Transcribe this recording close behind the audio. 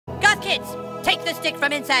kids! Take the stick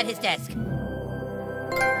from inside his desk.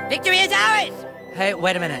 Victory is ours! Hey,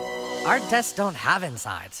 wait a minute. Our desks don't have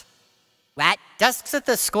insides. What? Desks at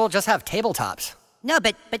this school just have tabletops. No,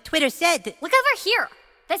 but Twitter said that... Look over here.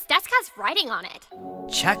 This desk has writing on it.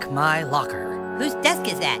 Check my locker. Whose desk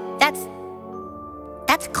is that?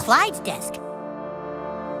 That's Clyde's desk.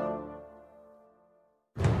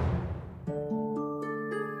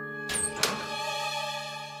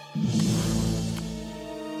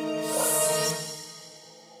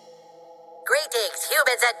 Greetings,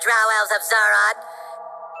 humans and drow elves of Zaron.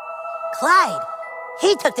 Clyde!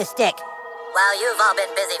 He took the stick. While you've all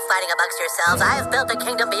been busy fighting amongst yourselves, I have built a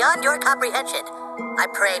kingdom beyond your comprehension. I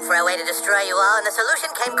prayed for a way to destroy you all, and the solution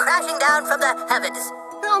came crashing down from the heavens.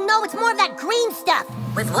 Oh no, it's more of that green stuff.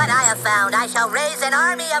 With what I have found, I shall raise an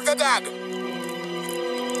army of the dead.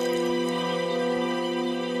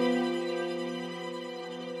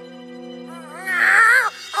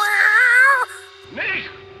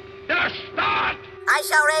 I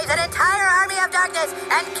shall raise an entire army of darkness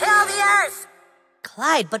and kill the earth!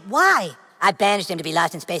 Clyde, but why? I banished him to be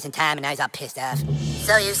lost in space and time, and now he's all pissed off.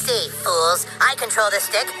 So you see, fools, I control the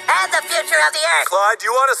stick and the future of the earth! Clyde, do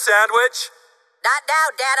you want a sandwich? Not now,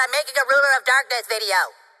 Dad. I'm making a Ruler of Darkness video.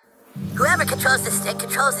 Whoever controls the stick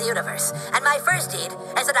controls the universe. And my first deed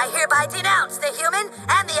is that I hereby denounce the human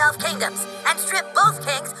and the elf kingdoms and strip both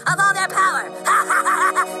kings of all their power.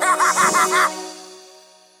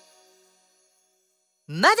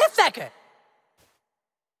 Motherfucker!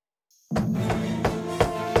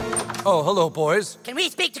 Oh, hello, boys. Can we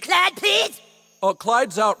speak to Clyde, please?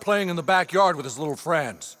 Clyde's out playing in the backyard with his little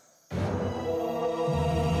friends.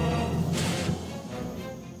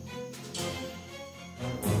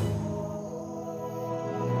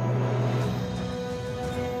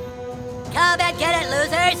 Come and get it,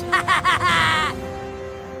 losers!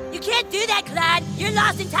 You can't do that, Clyde! You're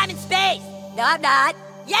lost in time and space! No, I'm not.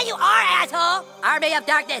 Yeah, you are, asshole! Army of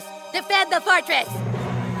Darkness, defend the fortress!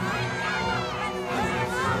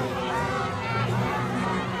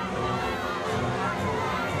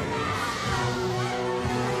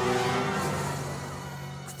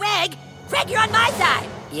 Craig, you're on my side!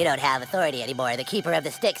 You don't have authority anymore. The Keeper of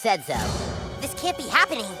the Stick said so. This can't be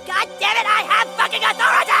happening. God damn it, I have fucking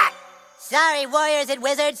authority! Sorry, warriors and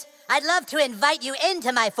wizards. I'd love to invite you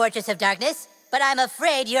into my Fortress of Darkness, but I'm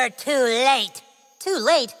afraid you're too late. Too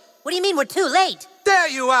late? What do you mean we're too late? There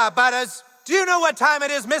you are, Butters. Do you know what time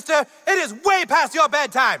it is, mister? It is way past your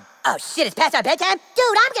bedtime. Oh shit, it's past our bedtime?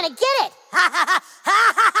 Dude, I'm gonna get it!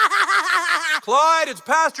 Clyde, it's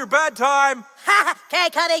past your bedtime. Okay,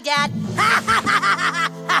 coming, Dad.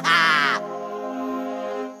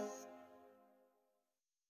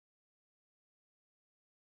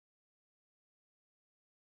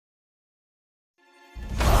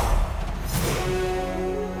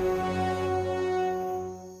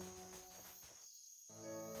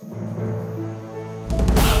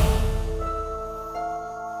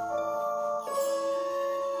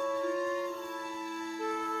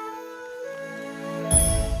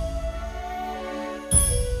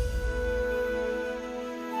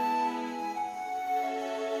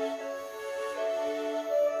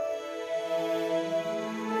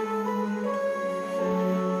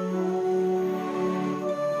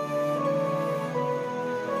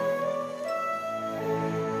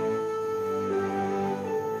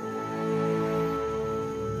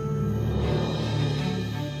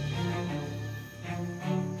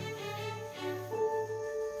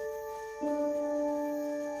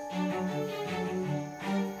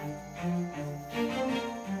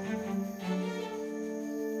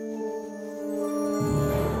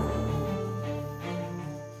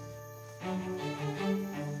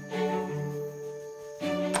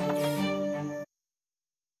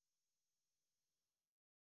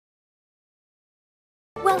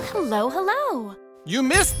 Well, hello. You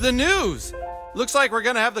missed the news! Looks like we're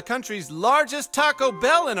gonna have the country's largest Taco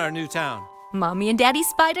Bell in our new town. Mommy and Daddy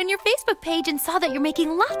spied on your Facebook page and saw that you're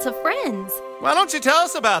making lots of friends. Why don't you tell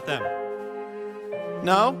us about them?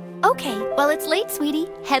 No? Okay, well, it's late, sweetie.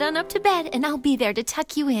 Head on up to bed, and I'll be there to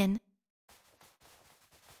tuck you in.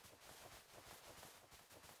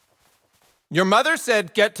 Your mother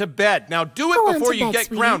said get to bed. Now do it Go on before to you bed, get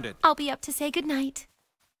sweetie. grounded. I'll be up to say goodnight.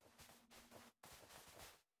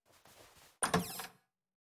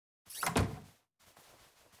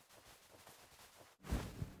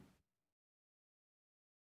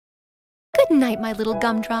 Good night, my little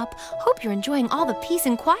gumdrop. Hope you're enjoying all the peace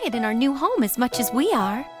and quiet in our new home as much as we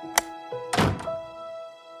are.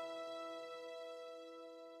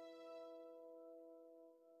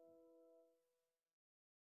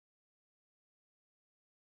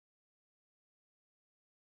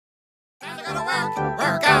 go to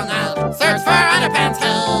work all night. Search for underpants,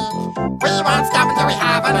 hey. We won't stop until we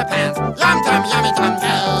have underpants. Yum, tum, yummy, tum,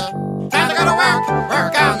 hey. Time to go to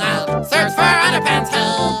work all night. Search for underpants,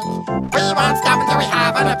 hey. We won't stop until we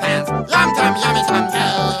have underpants. Yum, tum, yummy, tum,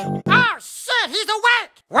 hey. Oh, shit, he's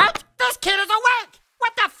awake! What? This kid is awake!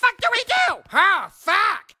 What the fuck do we do? Oh,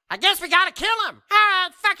 fuck! I guess we gotta kill him.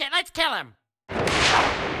 Alright, fuck it, let's kill him.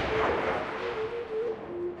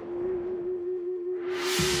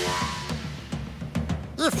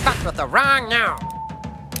 You fucked with the wrong now.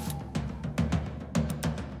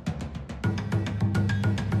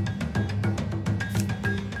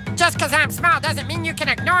 Just 'cause I'm small doesn't mean you can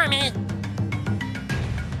ignore me.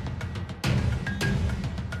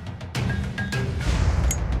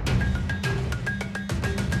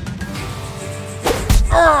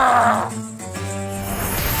 Ugh.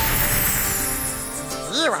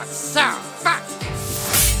 You are so fucked.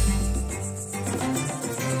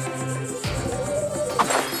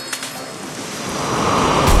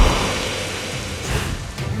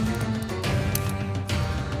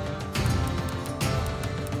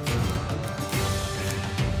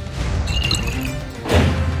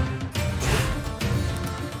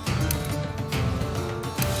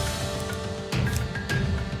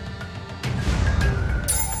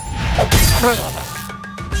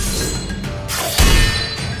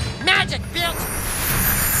 Magic, bitch!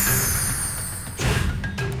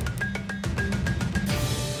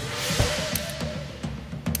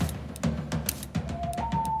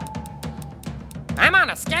 I'm on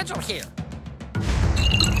a schedule here.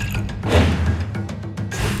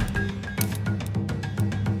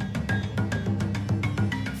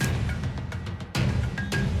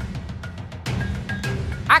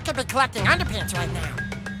 I could be collecting underpants right now.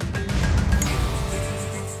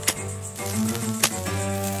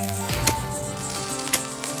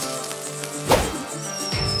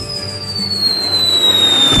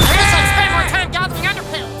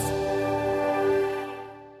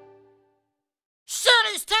 Shit,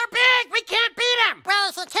 he's too big! We can't beat him! Well,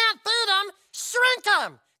 if you can't beat him, shrink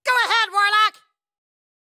him! Go ahead, Warlock!